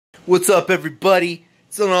What's up, everybody?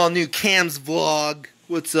 It's an all-new Cam's vlog.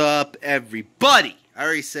 What's up, everybody? I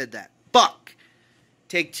already said that. Fuck.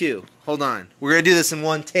 Take two. Hold on. We're gonna do this in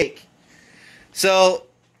one take. So,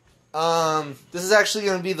 this is actually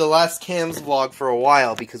gonna be the last Cam's vlog for a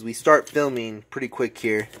while because we start filming pretty quick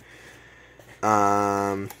here.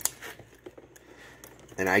 And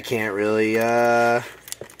I can't really,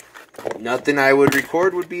 nothing I would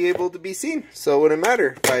record would be able to be seen. So it wouldn't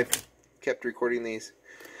matter if I kept recording these.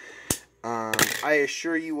 I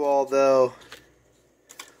assure you all, though,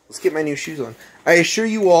 let's get my new shoes on. I assure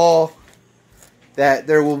you all that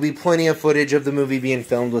there will be plenty of footage of the movie being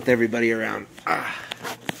filmed with everybody around.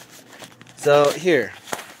 So, here.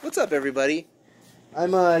 What's up, everybody?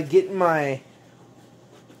 I'm, getting my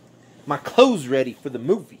clothes ready for the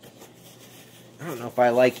movie. I don't know if I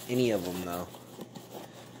like any of them, though.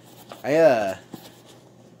 I,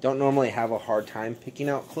 don't normally have a hard time picking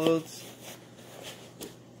out clothes.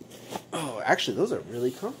 Oh, actually, those are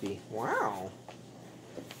really comfy. Wow.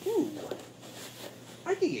 Ooh.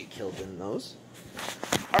 I could get killed in those.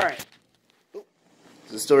 Alright.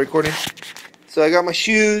 Is it still recording? So I got my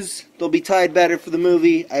shoes. They'll be tied better for the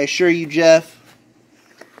movie. I assure you, Jeff.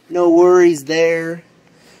 No worries there.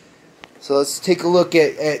 So let's take a look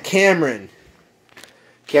at Cameron.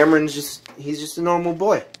 Cameron's he's just a normal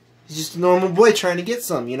boy. He's just a normal boy trying to get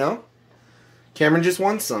some, you know? Cameron just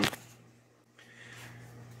wants some.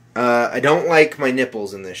 I don't like my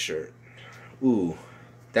nipples in this shirt. Ooh,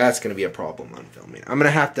 that's going to be a problem on filming. I'm going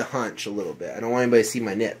to have to hunch a little bit. I don't want anybody to see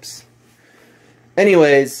my nips.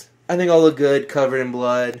 Anyways, I think I'll look good, covered in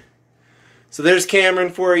blood. So there's Cameron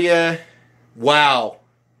for you. Wow.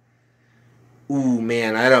 Ooh,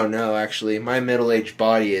 man, I don't know, actually. My middle-aged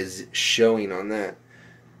body is showing on that.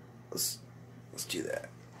 Let's do that.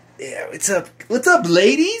 Yeah, what's up? What's up,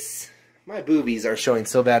 ladies? My boobies are showing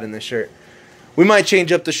so bad in this shirt. We might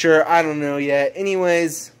change up the shirt. I don't know yet.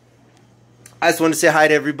 Anyways, I just wanted to say hi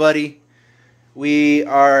to everybody. We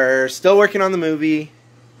are still working on the movie.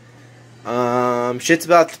 Shit's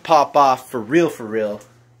about to pop off for real, for real.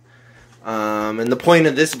 And the point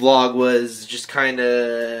of this vlog was just kind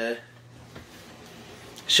of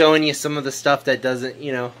showing you some of the stuff that doesn't,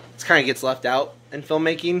 you know, it kind of gets left out in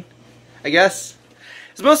filmmaking, I guess.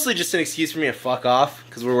 It's mostly just an excuse for me to fuck off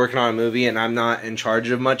because we're working on a movie and I'm not in charge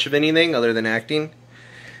of much of anything other than acting.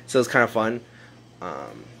 So it's kind of fun.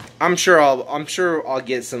 I'm sure I'll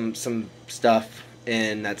get some stuff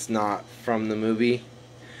in that's not from the movie.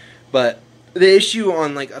 But the issue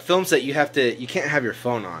on like a film set, you can't have your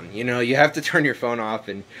phone on. You know, you have to turn your phone off,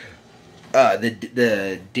 and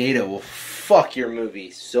the data will fuck your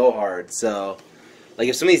movie so hard. So like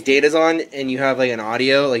if somebody's data's on and you have like an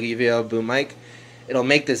audio, like if you have a boom mic, it'll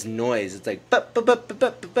make this noise. It's like but.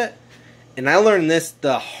 And I learned this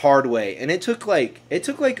the hard way, and it took like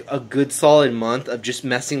a good solid month of just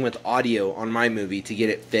messing with audio on my movie to get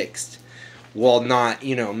it fixed, while not,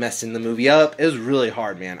 you know, messing the movie up. It was really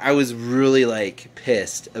hard, man. I was really like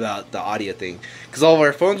pissed about the audio thing because all of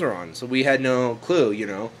our phones were on, so we had no clue, you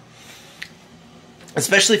know.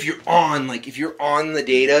 Especially if you're on the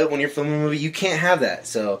data when you're filming a movie, you can't have that.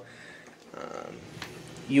 So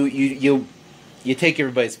you take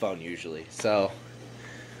everybody's phone usually. So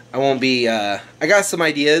I won't be, I got some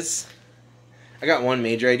ideas. I got one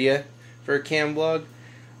major idea for a cam vlog.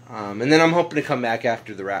 And then I'm hoping to come back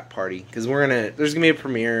after the wrap party. Because there's going to be a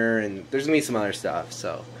premiere and there's going to be some other stuff.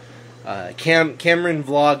 So, Cameron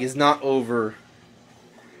vlog is not over.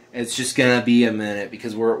 It's just going to be a minute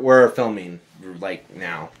because we're filming like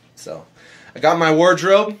now. So, I got my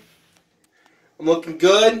wardrobe. I'm looking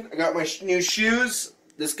good. I got my new shoes.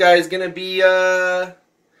 This guy's going to be,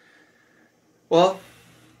 well,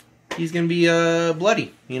 he's gonna be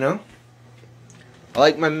bloody, you know. I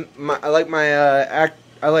like my men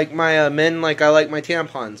like I like my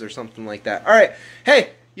tampons or something like that. All right,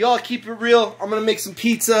 hey, y'all keep it real. I'm gonna make some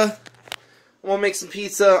pizza. I'm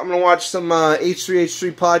gonna watch some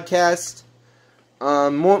H3H3 podcast.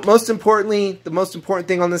 Most importantly, the most important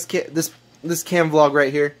thing on this cam vlog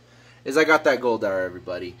right here is I got that Goldar,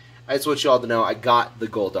 everybody. I just want you all to know I got the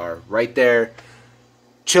Goldar right there,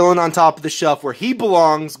 chilling on top of the shelf where he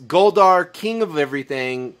belongs. Goldar, king of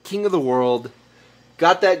everything, king of the world.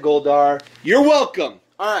 Got that Goldar. You're welcome.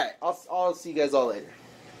 All right, I'll see you guys all later.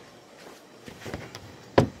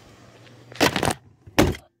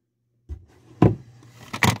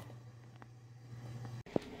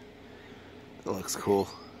 That looks cool.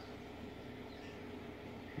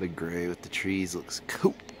 The gray with the trees looks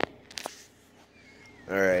cool.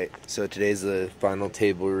 All right, so today's the final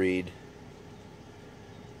table read.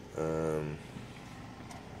 And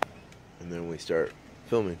then we start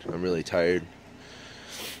filming. I'm really tired.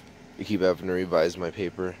 I keep having to revise my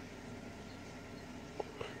paper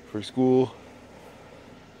for school.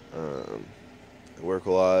 I work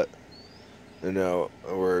a lot. And now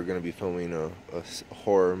we're going to be filming a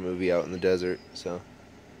horror movie out in the desert, so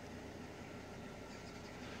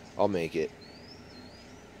I'll make it.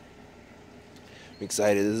 I'm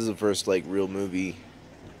excited. This is the first, like, real movie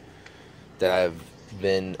that I've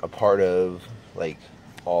been a part of, like,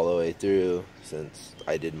 all the way through since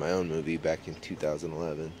I did my own movie back in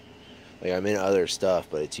 2011. Like, I'm in other stuff,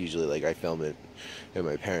 but it's usually, like, I film it at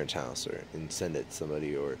my parents' house and send it to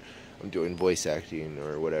somebody, or I'm doing voice acting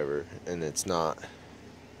or whatever, and it's not...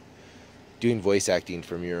 Doing voice acting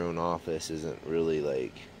from your own office isn't really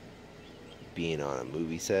like being on a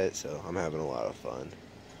movie set, so I'm having a lot of fun.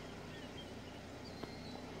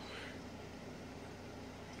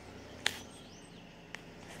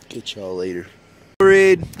 Get y'all later.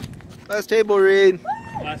 Read. Last table read.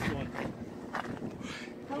 Last one.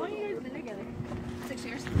 How long have you guys been together? 6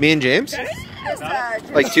 years? Me and James? Just,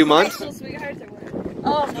 Like 2 months? Sweethearts or what?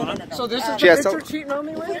 Oh, no. So this is the picture you're cheating on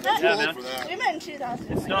me with? Yeah, man. We met in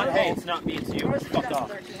 2000. It's not, hey, it's not me, it's you. Fuck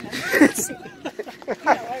off.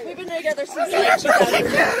 We've been together since 2000.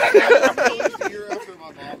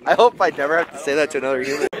 I hope I never have to say that to another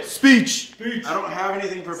human. Speech! I don't have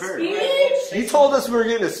anything prepared. You told us we were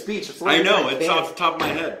getting a speech. I know, it's off the top of my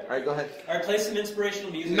head. Alright, go ahead. Alright, play some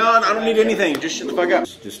inspirational music. No, I don't need anything. Just shut the fuck up.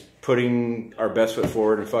 Just putting our best foot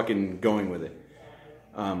forward and fucking going with it.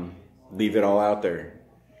 Leave it all out there.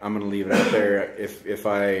 I'm gonna leave it out there. If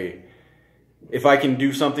I can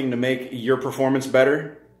do something to make your performance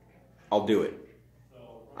better, I'll do it.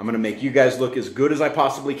 I'm gonna make you guys look as good as I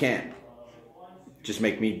possibly can. Just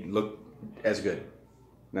make me look as good.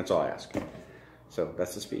 And that's all I ask. So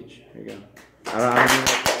that's the speech. Here you go. I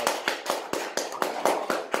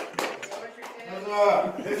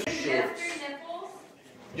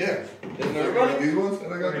Yeah. Doesn't everybody do ones?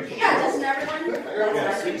 And I got Yeah, doesn't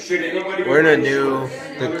everyone? Should anybody? We're in a new...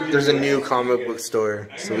 There's a new comic book store,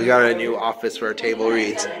 so we got a new office for our table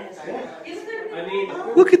reads.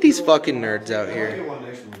 Look at these fucking nerds out here.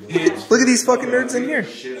 Look at these fucking nerds in here.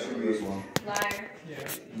 Liar.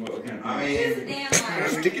 I mean,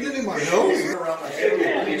 sticking it in my nose.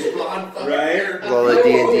 Right? All the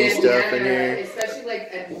D&D stuff in here. Especially like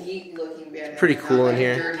a neat looking band. Pretty cool in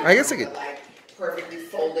here. I guess I could... Like perfectly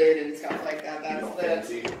folded and stuff like that. That's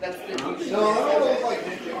the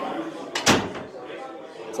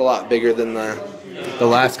It's a lot bigger than the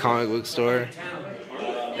last comic book store.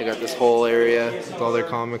 They got this whole area with all their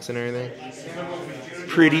comics and everything.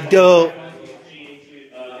 Pretty dope.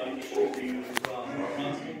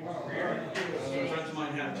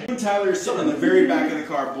 Tyler's sitting in the very back of the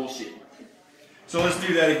car bullshit. So let's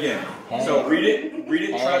do that again. So read it,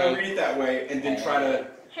 try to read it that way, and then try to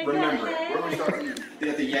remember it. Where we start?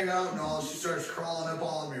 At the end. Out and all, she starts crawling up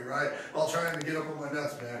on me, right? While trying to get up on my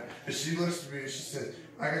nuts, man. And she looks at me and she said,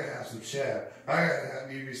 I gotta have some chat. I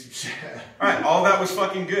gotta need me some chat. Alright, all that was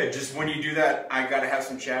fucking good. Just when you do that, I gotta have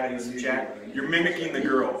some chat, I need some chat. You're mimicking the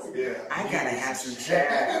girl. Yeah. I gotta have some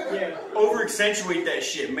chat. Over accentuate that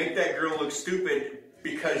shit. Make that girl look stupid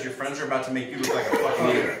because your friends are about to make you look like a fucking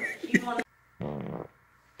idiot.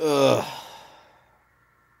 Ugh.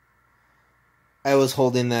 I was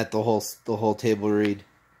holding that the whole table read.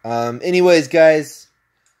 Anyways, guys,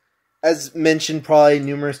 as mentioned probably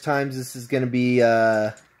numerous times, this is gonna be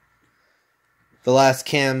the last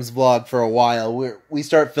Cam's vlog for a while. We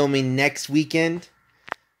start filming next weekend.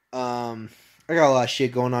 I got a lot of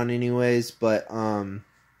shit going on anyways, but I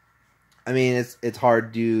mean it's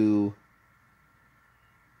hard to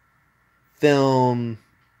film.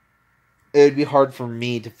 It would be hard for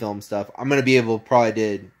me to film stuff. I'm gonna be able probably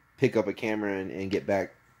to pick up a camera and get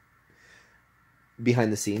back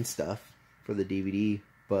behind the scenes stuff for the DVD,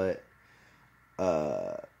 but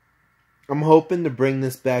I'm hoping to bring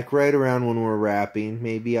this back right around when we're wrapping.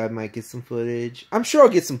 Maybe I might get some footage. I'm sure I'll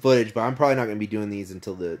get some footage, but I'm probably not going to be doing these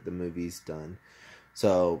until the movie's done.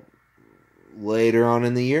 So later on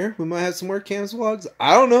in the year, we might have some more Cam's vlogs.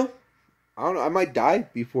 I don't know. I might die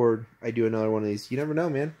before I do another one of these. You never know,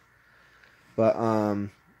 man. But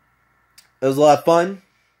it was a lot of fun.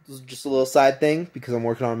 This was just a little side thing because I'm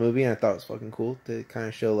working on a movie and I thought it was fucking cool to kind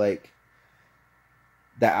of show like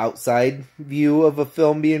the outside view of a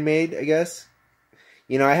film being made, I guess.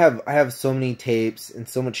 You know, I have so many tapes and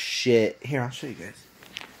so much shit. Here, I'll show you guys.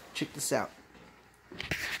 Check this out.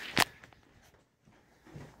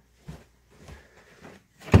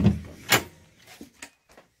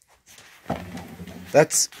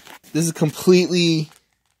 This is completely,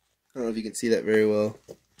 I don't know if you can see that very well.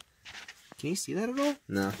 Can you see that at all?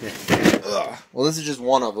 No. Yeah. Ugh. Well, this is just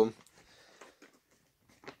one of them.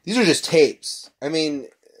 these are just tapes. I mean,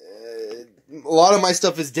 a lot of my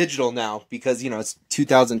stuff is digital now because, you know, it's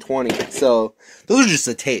 2020. So those are just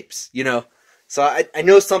the tapes, you know. So I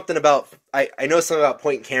know something about I know something about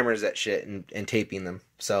pointing cameras at shit and taping them.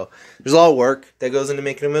 So there's a lot of work that goes into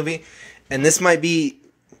making a movie, and this might be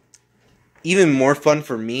even more fun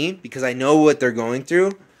for me because I know what they're going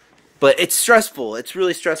through. But it's stressful. It's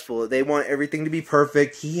really stressful. They want everything to be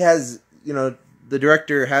perfect. He has, you know, the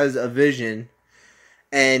director has a vision,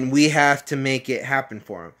 and we have to make it happen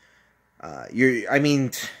for him. I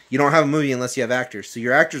mean, you don't have a movie unless you have actors. So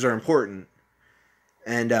your actors are important.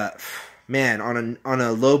 And man, on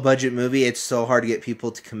a low budget movie, it's so hard to get people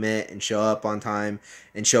to commit and show up on time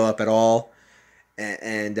and show up at all.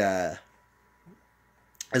 And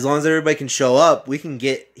as long as everybody can show up, we can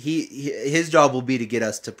get his job will be to get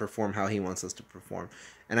us to perform how he wants us to perform.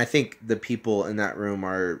 And I think the people in that room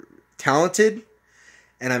are talented,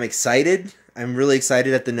 and I'm excited. I'm really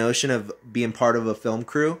excited at the notion of being part of a film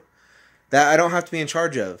crew that I don't have to be in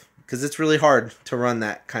charge of, because it's really hard to run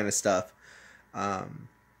that kind of stuff. And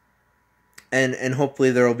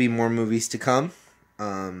hopefully there will be more movies to come.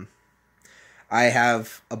 I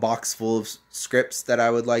have a box full of scripts that I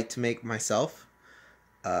would like to make myself.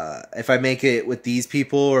 If I make it with these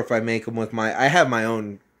people, or if I make them with I have my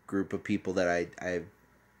own group of people that I've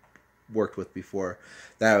worked with before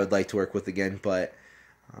that I would like to work with again. But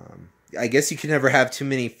I guess you can never have too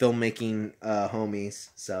many filmmaking homies.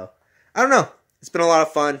 So I don't know. It's been a lot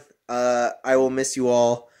of fun. I will miss you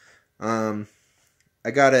all. I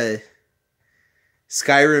got a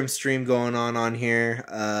Skyrim stream going on here.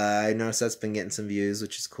 I noticed that's been getting some views,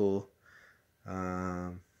 which is cool.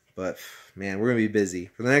 But man, we're gonna be busy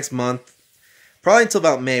for the next month. Probably until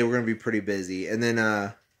about May, we're gonna be pretty busy, and then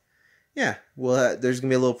yeah, there's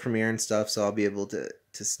gonna be a little premiere and stuff, so I'll be able to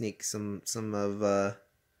sneak some of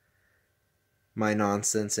my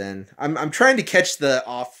nonsense in. I'm trying to catch the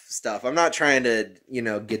off stuff. I'm not trying to, you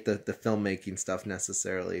know, get the filmmaking stuff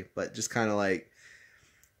necessarily, but just kind of like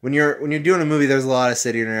when you're doing a movie, there's a lot of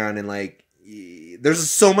sitting around and like there's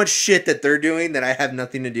so much shit that they're doing that I have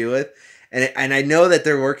nothing to do with. And I know that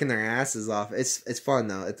they're working their asses off. It's fun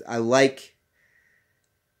though. I like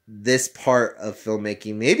this part of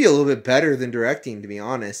filmmaking maybe a little bit better than directing, to be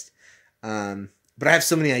honest. But I have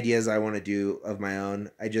so many ideas I want to do of my own.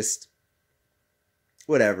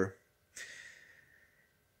 Whatever.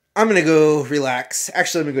 I'm gonna go relax.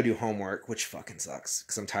 Actually, I'm gonna go do homework, which fucking sucks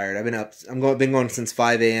because I'm tired. I've been up. Been going since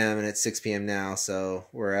 5 a.m. and it's 6 p.m. now, so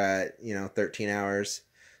we're at 13 hours.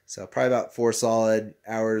 So probably about 4 solid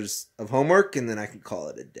hours of homework, and then I can call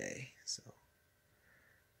it a day. So,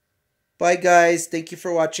 bye guys. Thank you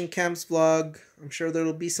for watching Cam's vlog. I'm sure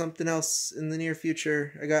there'll be something else in the near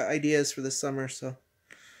future. I got ideas for this summer, so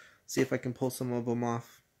see if I can pull some of them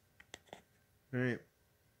off. All right.